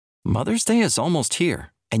Mother's Day is almost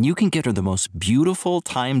here, and you can get her the most beautiful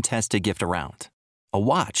time-tested gift around. A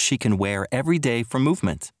watch she can wear every day from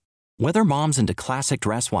Movement. Whether mom's into classic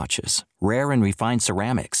dress watches, rare and refined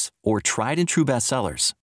ceramics, or tried and true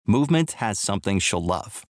bestsellers, Movement has something she'll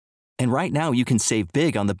love. And right now you can save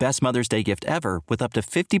big on the best Mother's Day gift ever with up to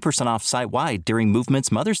 50% off site-wide during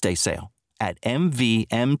Movement's Mother's Day sale at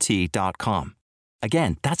MVMT.com.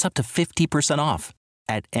 Again, that's up to 50% off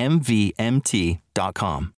at MVMT.com.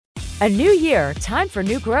 A new year, time for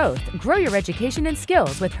new growth. Grow your education and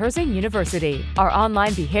skills with Herzing University. Our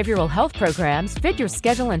online behavioral health programs fit your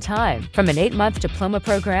schedule and time. From an 8-month diploma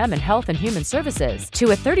program in health and human services to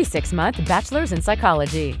a 36-month bachelor's in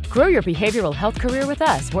psychology. Grow your behavioral health career with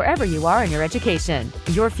us wherever you are in your education.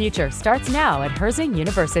 Your future starts now at Herzing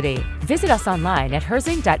University. Visit us online at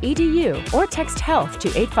herzing.edu or text health to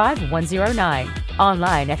 85109.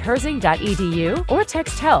 Online at herzing.edu or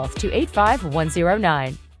text health to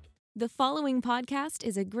 85109. The following podcast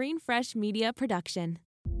is a Green Fresh Media production.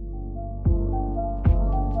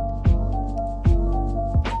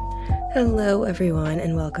 Hello, everyone,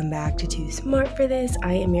 and welcome back to Too Smart for This.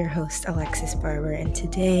 I am your host, Alexis Barber, and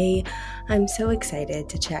today I'm so excited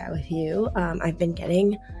to chat with you. I've been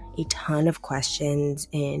getting a ton of questions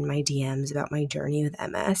in my DMs about my journey with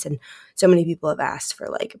MS, and so many people have asked for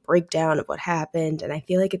like a breakdown of what happened, and I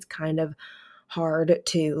feel like it's kind of hard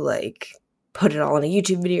to put it all in a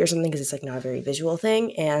YouTube video or something because it's not a very visual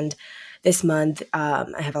thing. And this month, I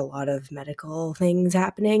have a lot of medical things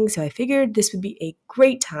happening. So I figured this would be a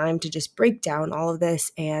great time to just break down all of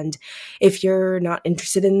this. And if you're not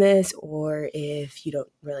interested in this, or if you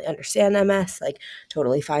don't really understand MS,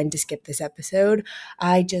 totally fine to skip this episode.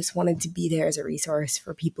 I just wanted to be there as a resource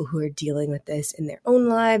for people who are dealing with this in their own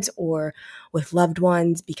lives or with loved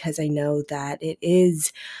ones, because I know that it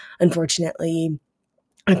is, unfortunately,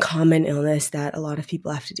 a common illness that a lot of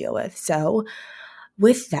people have to deal with. So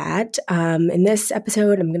with that, in this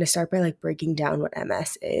episode, I'm going to start by breaking down what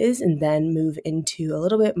MS is and then move into a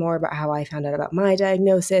little bit more about how I found out about my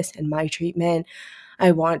diagnosis and my treatment.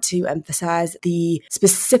 I want to emphasize the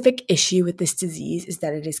specific issue with this disease is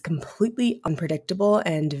that it is completely unpredictable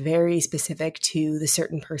and very specific to the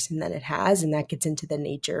certain person that it has, and that gets into the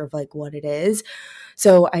nature of what it is.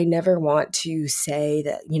 So I never want to say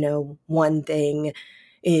that, one thing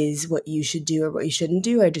is what you should do or what you shouldn't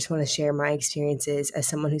do. I just want to share my experiences as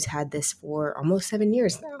someone who's had this for almost 7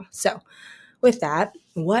 years now. So with that,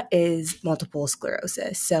 what is multiple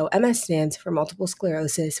sclerosis? So MS stands for multiple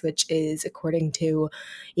sclerosis, which is, according to,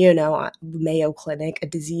 Mayo Clinic, a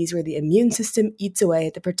disease where the immune system eats away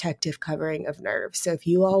at the protective covering of nerves. So if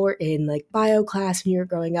you all were in bio class when you were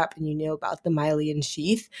growing up and you knew about the myelin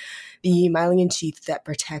sheath that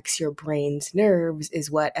protects your brain's nerves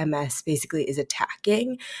is what MS basically is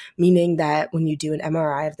attacking, meaning that when you do an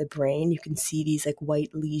MRI of the brain, you can see these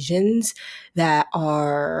white lesions that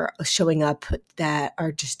are showing up that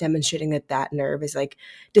are just demonstrating that nerve is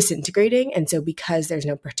disintegrating. And so because there's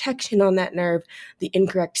no protection on that nerve, the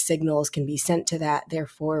incorrect signals can be sent to that,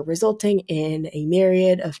 therefore resulting in a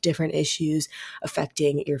myriad of different issues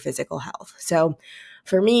affecting your physical health. So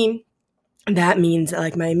for me, that means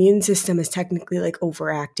that my immune system is technically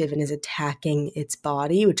overactive and is attacking its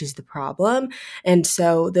body, which is the problem. And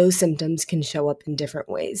so those symptoms can show up in different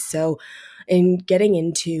ways. So in getting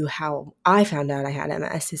into how I found out I had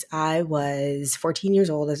MS, is I was 14 years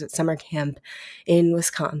old. I was at summer camp in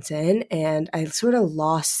Wisconsin, and I sort of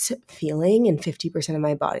lost feeling in 50% of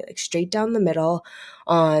my body, straight down the middle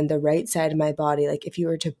on the right side of my body. If you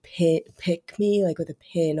were to pick me with a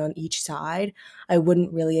pin on each side, I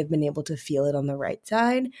wouldn't really have been able to feel it on the right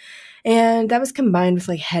side. And that was combined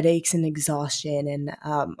with headaches and exhaustion. And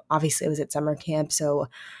obviously I was at summer camp, so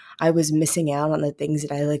I was missing out on the things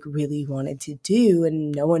that I really wanted to do,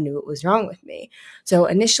 and no one knew what was wrong with me. So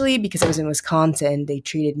initially, because I was in Wisconsin, they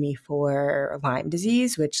treated me for Lyme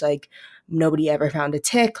disease, which nobody ever found a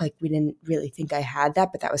tick. We didn't really think I had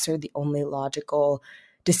that, but that was sort of the only logical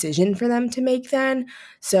decision for them to make then.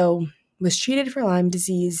 So was treated for Lyme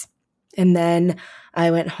disease. And then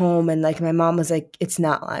I went home and my mom was it's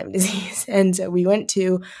not Lyme disease. And so we went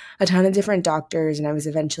to a ton of different doctors, and I was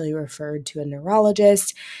eventually referred to a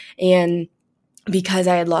neurologist. And because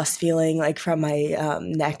I had lost feeling from my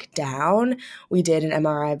neck down, we did an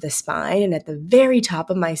MRI of the spine. And at the very top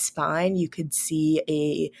of my spine, you could see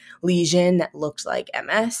a lesion that looked like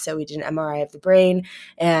MS. So we did an MRI of the brain,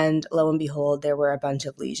 and lo and behold, there were a bunch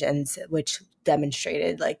of lesions, which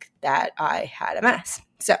demonstrated that I had MS.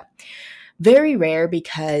 So very rare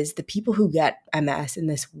because the people who get MS in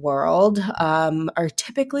this world are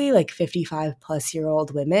typically like 55 plus year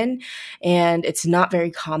old women, and it's not very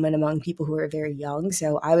common among people who are very young.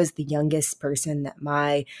 So I was the youngest person that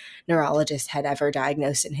my neurologist had ever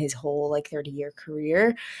diagnosed in his whole like 30-year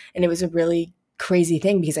career, and it was a really crazy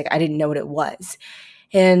thing because like I didn't know what it was.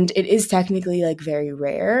 And it is technically like very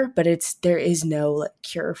rare, but there is no like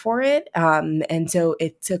cure for it. And so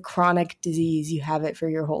it's a chronic disease. You have it for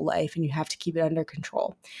your whole life and you have to keep it under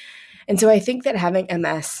control. And so I think that having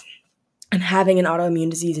MS and having an autoimmune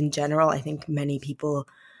disease in general, I think many people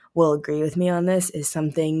will agree with me on this, is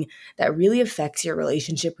something that really affects your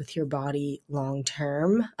relationship with your body long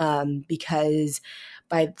term. Because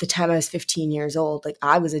by the time I was 15 years old, like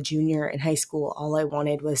I was a junior in high school, all I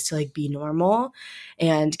wanted was to like be normal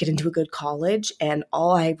and get into a good college. And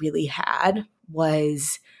all I really had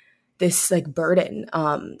was this like burden.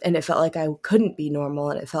 And it felt like I couldn't be normal,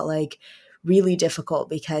 and it felt like really difficult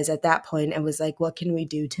because at that point it was like, what can we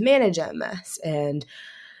do to manage MS? And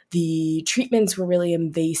the treatments were really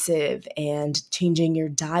invasive, and changing your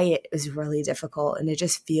diet was really difficult. And it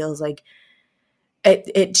just feels like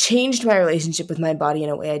it changed my relationship with my body in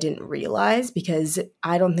a way I didn't realize, because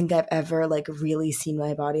I don't think I've ever like really seen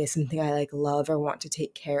my body as something I like love or want to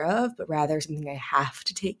take care of, but rather something I have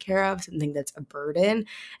to take care of, something that's a burden.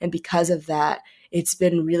 And because of that, it's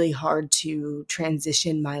been really hard to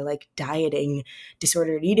transition my like dieting,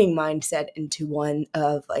 disordered eating mindset into one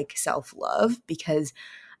of like self-love, because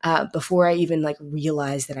before I even like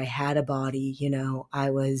realized that I had a body, you know,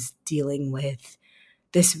 I was dealing with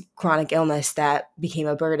this chronic illness that became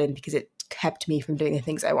a burden because it kept me from doing the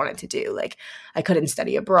things I wanted to do. Like I couldn't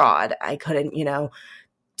study abroad. I couldn't, you know,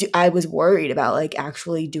 I was worried about like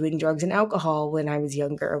actually doing drugs and alcohol when I was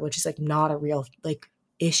younger, which is like not a real like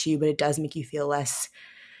issue, but it does make you feel less,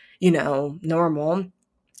 you know, normal.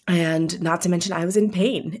 And not to mention I was in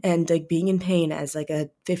pain, and like being in pain as like a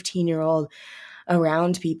 15-year-old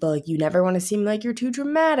around people, like you never want to seem like you're too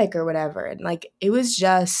dramatic or whatever. And like it was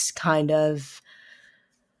just kind of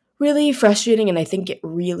really frustrating, and I think it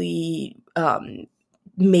really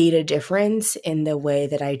made a difference in the way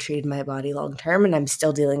that I treated my body long term, and I'm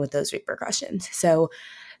still dealing with those repercussions. So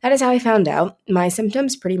that is how I found out. My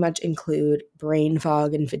symptoms pretty much include brain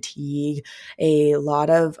fog and fatigue, a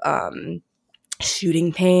lot of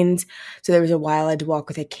shooting pains. So there was a while I had to walk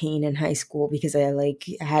with a cane in high school because I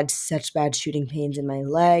had such bad shooting pains in my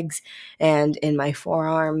legs and in my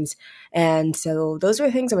forearms. And so those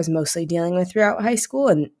were things I was mostly dealing with throughout high school,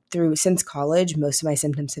 and since college, most of my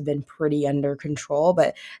symptoms have been pretty under control,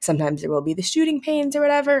 but sometimes there will be the shooting pains or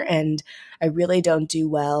whatever. And I really don't do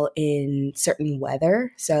well in certain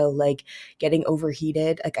weather. So like getting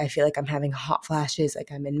overheated, like I feel like I'm having hot flashes,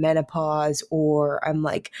 like I'm in menopause, or I'm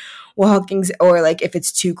like walking, or like if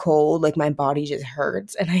it's too cold, like my body just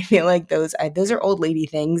hurts. And I feel like those are old lady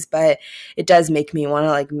things, but it does make me want to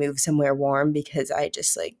like move somewhere warm because I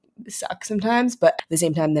just like suck sometimes. But at the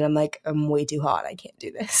same time, then I'm like, I'm way too hot. I can't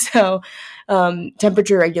do this. So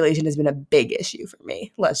temperature regulation has been a big issue for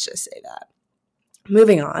me. Let's just say that.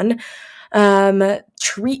 Moving on.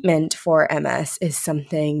 Treatment for MS is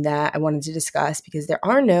something that I wanted to discuss because there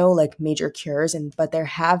are no like major cures, but there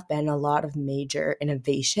have been a lot of major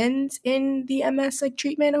innovations in the MS like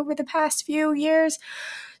treatment over the past few years.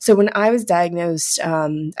 So when I was diagnosed,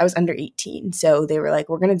 I was under 18. So they were like,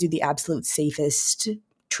 we're going to do the absolute safest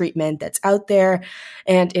treatment that's out there.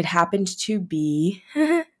 And it happened to be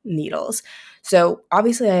needles. So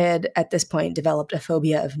obviously I had at this point developed a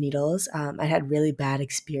phobia of needles. I had really bad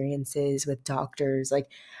experiences with doctors. Like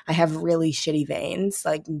I have really shitty veins,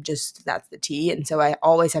 like just that's the tea. And so I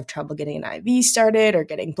always have trouble getting an IV started or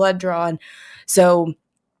getting blood drawn. So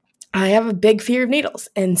I have a big fear of needles.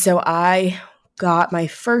 And so I got my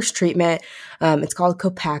first treatment. It's called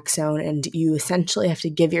Copaxone, and you essentially have to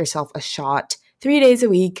give yourself a shot 3 days a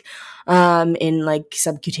week in like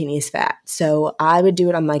subcutaneous fat. So I would do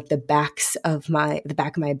it on like the back of my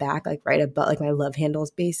back, like right above like my love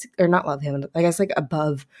handles or not love handle, I guess like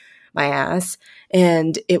above my ass.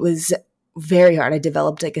 And it was very hard. I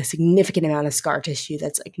developed like a significant amount of scar tissue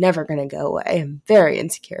that's like never going to go away. I'm very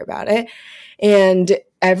insecure about it. And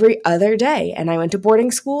every other day, and I went to boarding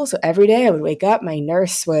school. So every day I would wake up, my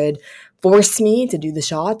nurse would force me to do the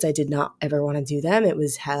shots. I did not ever want to do them. It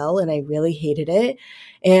was hell, and I really hated it.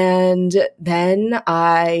 And then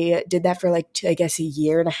I did that for like, I guess, a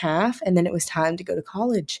year and a half. And then it was time to go to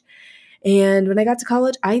college. And when I got to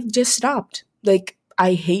college, I just stopped. Like,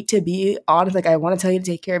 I hate to be honest, like I want to tell you to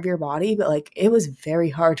take care of your body, but like it was very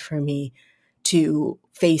hard for me to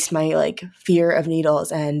face my like fear of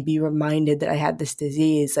needles and be reminded that I had this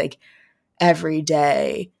disease like every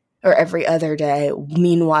day or every other day.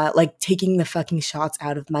 Meanwhile, like taking the fucking shots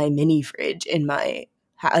out of my mini fridge in my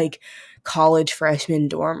like college freshman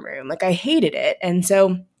dorm room. Like I hated it. And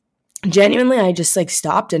so genuinely, I just like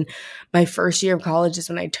stopped. And my first year of college is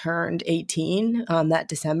when I turned 18 that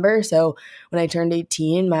December. So when I turned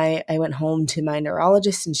 18, I went home to my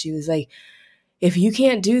neurologist and she was like, if you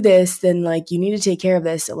can't do this, then like you need to take care of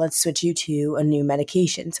this. So let's switch you to a new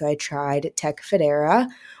medication. So I tried Tecfidera,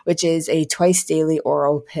 which is a twice daily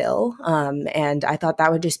oral pill. And I thought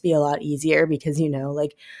that would just be a lot easier because, you know,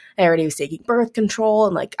 like I already was taking birth control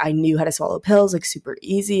and like I knew how to swallow pills, like super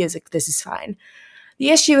easy. I was like, this is fine. The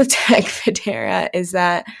issue with Tecfidera is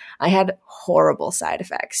that I had horrible side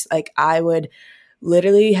effects. Like I would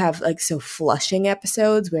literally have like flushing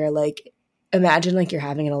episodes where like imagine like you're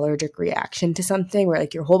having an allergic reaction to something where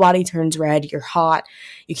like your whole body turns red, you're hot,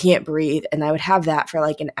 you can't breathe. And I would have that for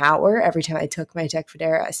like an hour every time I took my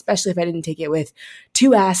Tecfidera, especially if I didn't take it with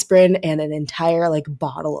 2 aspirin and an entire like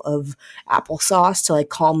bottle of applesauce to like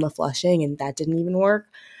calm the flushing. And that didn't even work.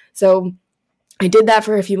 So I did that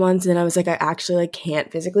for a few months and I was like, I actually like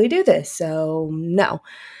can't physically do this. So no.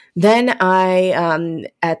 Then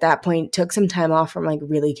I, at that point, took some time off from like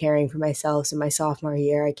really caring for myself. So my sophomore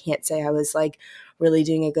year, I can't say I was like really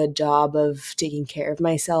doing a good job of taking care of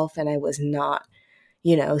myself. And I was not,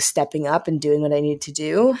 you know, stepping up and doing what I needed to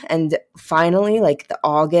do. And finally, like the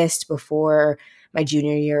August before my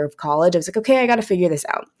junior year of college, I was like, okay, I got to figure this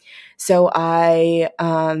out. So I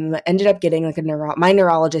ended up getting like my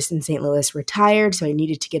neurologist in St. Louis retired, so I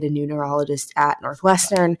needed to get a new neurologist at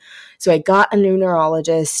Northwestern. So I got a new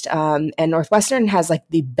neurologist, and Northwestern has like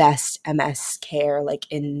the best MS care like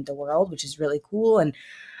in the world, which is really cool. And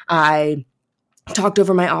I talked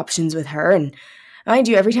over my options with her, and mind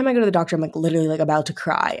you, every time I go to the doctor, I'm like literally like about to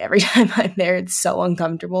cry. Every time I'm there, it's so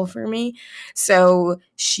uncomfortable for me. So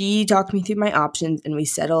she talked me through my options and we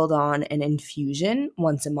settled on an infusion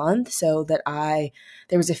once a month so that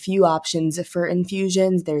there was a few options for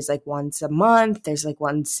infusions. There's like once a month, there's like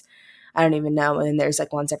once, I don't even know. And then there's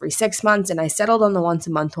like once every 6 months. And I settled on the once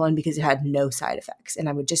a month one because it had no side effects. And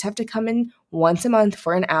I would just have to come in once a month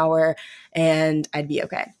for an hour and I'd be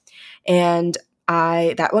okay. And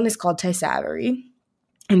that one is called Tysabri.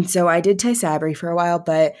 And so I did Tysabri for a while,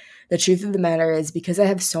 but the truth of the matter is because I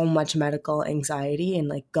have so much medical anxiety and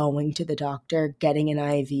like going to the doctor, getting an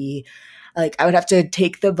IV, like I would have to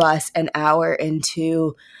take the bus an hour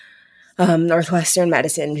into Northwestern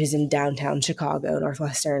Medicine, which is in downtown Chicago.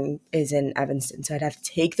 Northwestern is in Evanston. So I'd have to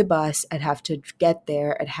take the bus. I'd have to get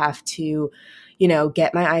there. I'd have to, you know,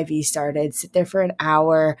 get my IV started, sit there for an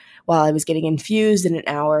hour while I was getting infused and an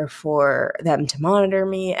hour for them to monitor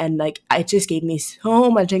me. And like, it just gave me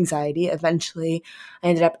so much anxiety. Eventually I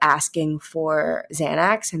ended up asking for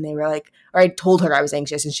Xanax and they were like, or I told her I was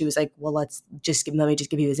anxious and she was like, well, let me just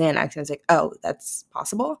give you a Xanax. And I was like, oh, that's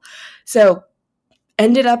possible. So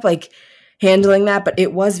ended up like handling that, but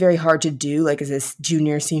it was very hard to do like as a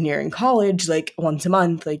junior, senior in college, like once a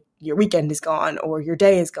month, like your weekend is gone or your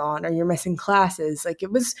day is gone or you're missing classes. Like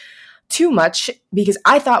it was too much because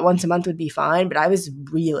I thought once a month would be fine, but I was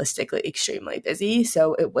realistically extremely busy.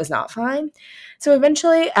 So it was not fine. So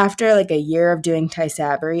eventually after like a year of doing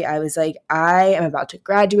Tysabri, I was like, I am about to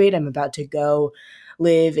graduate. I'm about to go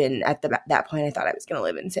live in, that point, I thought I was going to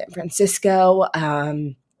live in San Francisco.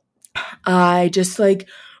 I just like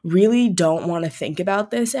really don't want to think about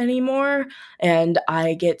this anymore. And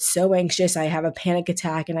I get so anxious. I have a panic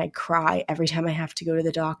attack and I cry every time I have to go to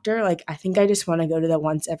the doctor. Like, I think I just want to go to the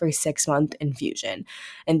once every 6 month infusion.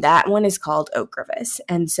 And that one is called Ocrevus.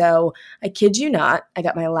 And so I kid you not, I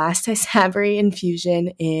got my last Tysabri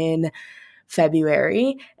infusion in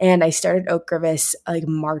February and I started Ocrevus like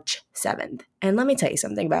March 7th. And let me tell you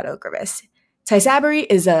something about Ocrevus. Tysabri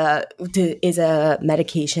is a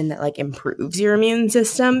medication that like improves your immune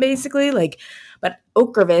system basically, like, but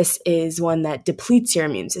Ocrevus is one that depletes your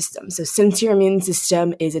immune system. So since your immune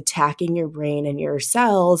system is attacking your brain and your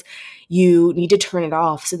cells, you need to turn it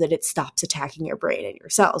off so that it stops attacking your brain and your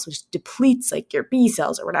cells, which depletes like your B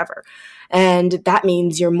cells or whatever. And that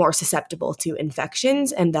means you're more susceptible to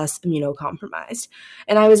infections and thus immunocompromised.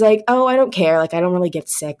 And I was like, oh, I don't care. Like, I don't really get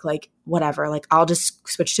sick. Like, whatever. Like, I'll just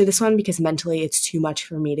switch to this one because mentally it's too much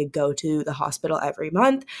for me to go to the hospital every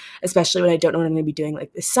month, especially when I don't know what I'm going to be doing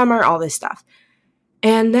like this summer, all this stuff.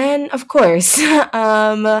 And then, of course,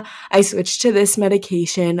 I switched to this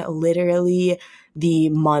medication literally the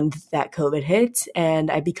month that COVID hit and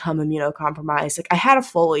I become immunocompromised. Like I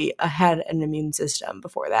had an immune system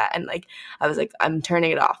before that. And like, I was like, I'm turning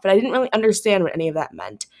it off, but I didn't really understand what any of that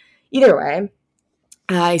meant. Either way,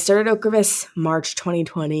 I started Ocrevus March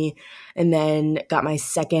 2020 and then got my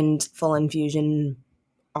second full infusion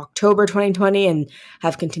October 2020 and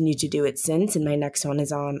have continued to do it since. And my next one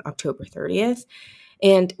is on October 30th.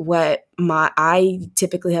 And I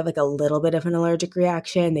typically have like a little bit of an allergic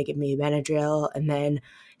reaction. They give me Benadryl and then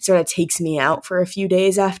it sort of takes me out for a few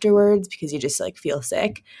days afterwards because you just like feel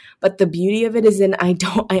sick. But the beauty of it is then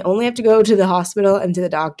I only have to go to the hospital and to the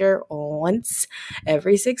doctor once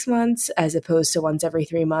every 6 months as opposed to once every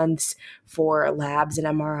 3 months for labs and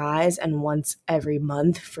MRIs and once every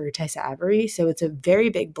month for Tysabri. So it's a very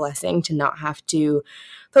big blessing to not have to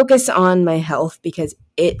focus on my health because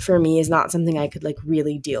it for me is not something I could like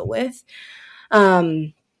really deal with.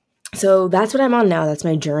 So that's what I'm on now. That's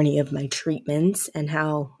my journey of my treatments and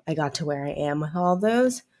how I got to where I am with all of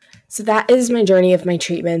those. So that is my journey of my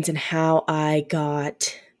treatments and how I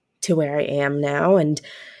got to where I am now. And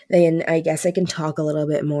then I guess I can talk a little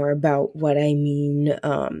bit more about what I mean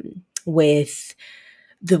with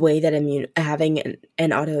the way that having an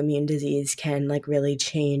autoimmune disease can like really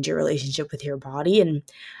change your relationship with your body. And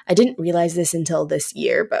I didn't realize this until this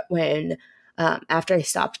year, but when after I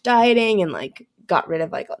stopped dieting and like got rid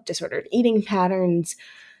of like disordered eating patterns,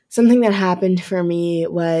 something that happened for me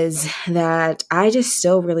was that I just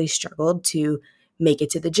still really struggled to make it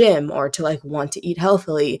to the gym or to like want to eat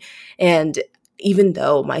healthily. And even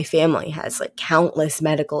though my family has like countless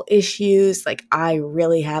medical issues, like I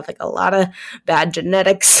really have like a lot of bad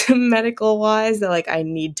genetics medical wise that like I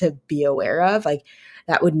need to be aware of, like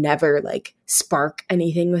that would never like spark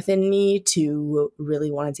anything within me to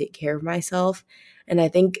really want to take care of myself. And I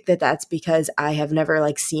think that that's because I have never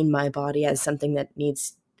like seen my body as something that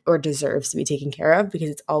needs or deserves to be taken care of because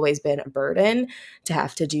it's always been a burden to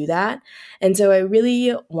have to do that. And so I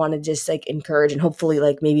really want to just like encourage and hopefully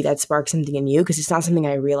like maybe that sparks something in you because it's not something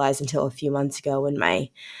I realized until a few months ago when I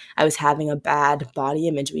was having a bad body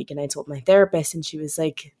image week and I told my therapist and she was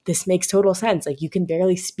like, this makes total sense. Like you can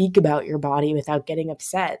barely speak about your body without getting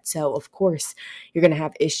upset. So of course you're going to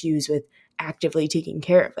have issues with actively taking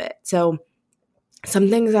care of it. So some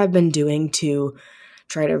things I've been doing to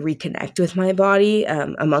try to reconnect with my body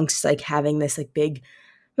amongst like having this like big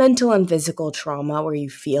mental and physical trauma where you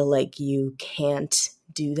feel like you can't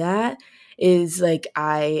do that is like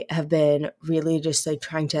I have been really just like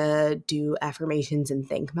trying to do affirmations and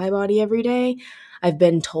thank my body every day. I've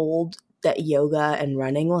been told that yoga and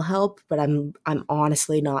running will help, but I'm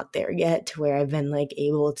honestly not there yet to where I've been like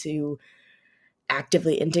able to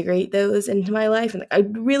actively integrate those into my life. And like, I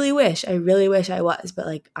really wish I was, but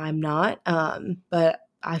like I'm not. But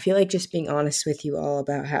I feel like just being honest with you all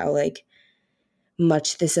about how like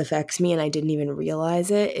much this affects me and I didn't even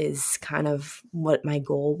realize it is kind of what my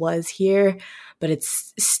goal was here. But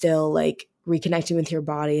it's still like reconnecting with your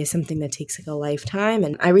body is something that takes like a lifetime.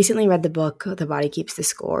 And I recently read the book, The Body Keeps the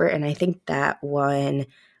Score. And I think that one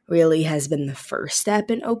really has been the first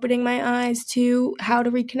step in opening my eyes to how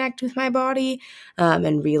to reconnect with my body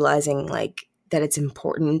and realizing like that it's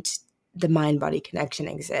important the mind-body connection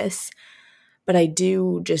exists. But I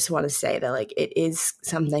do just want to say that like it is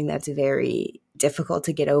something that's very difficult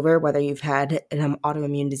to get over, whether you've had an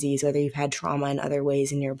autoimmune disease, whether you've had trauma in other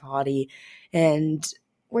ways in your body. And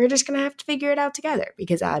we're just going to have to figure it out together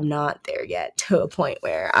because I'm not there yet to a point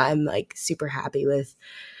where I'm like super happy with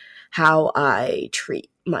how I treat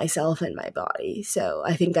myself and my body. So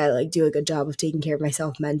I think I like do a good job of taking care of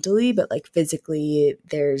myself mentally, but like physically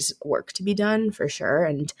there's work to be done for sure.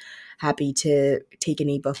 And happy to take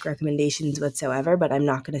any book recommendations whatsoever, but I'm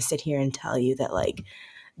not going to sit here and tell you that like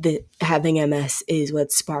having MS is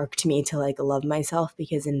what sparked me to like love myself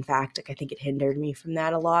because in fact, like I think it hindered me from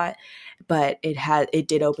that a lot, but it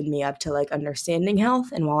did open me up to like understanding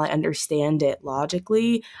health. And while I understand it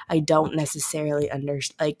logically, I don't necessarily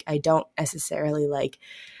like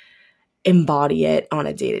embody it on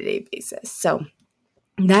a day-to-day basis. So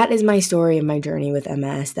that is my story and my journey with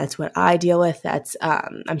MS. That's what I deal with. That's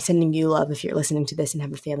I'm sending you love if you're listening to this and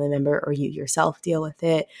have a family member or you yourself deal with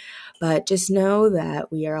it. But just know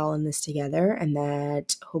that we are all in this together and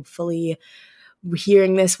that hopefully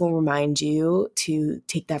hearing this will remind you to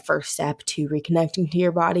take that first step to reconnecting to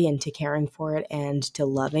your body and to caring for it and to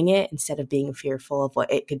loving it instead of being fearful of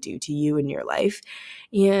what it could do to you in your life.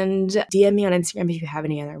 And DM me on Instagram if you have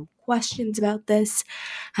any other questions about this.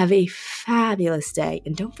 Have a fabulous day.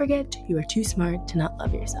 And don't forget, you are too smart to not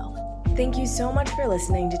love yourself. Thank you so much for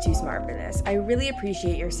listening to Too Smart for This. I really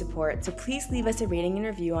appreciate your support, so please leave us a rating and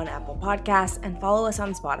review on Apple Podcasts and follow us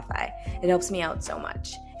on Spotify. It helps me out so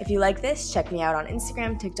much. If you like this, check me out on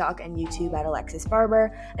Instagram, TikTok, and YouTube at Alexis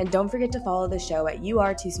Barber, and don't forget to follow the show at You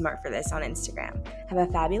Are Too Smart for This on Instagram. Have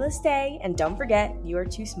a fabulous day, and don't forget, you are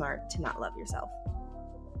too smart to not love yourself.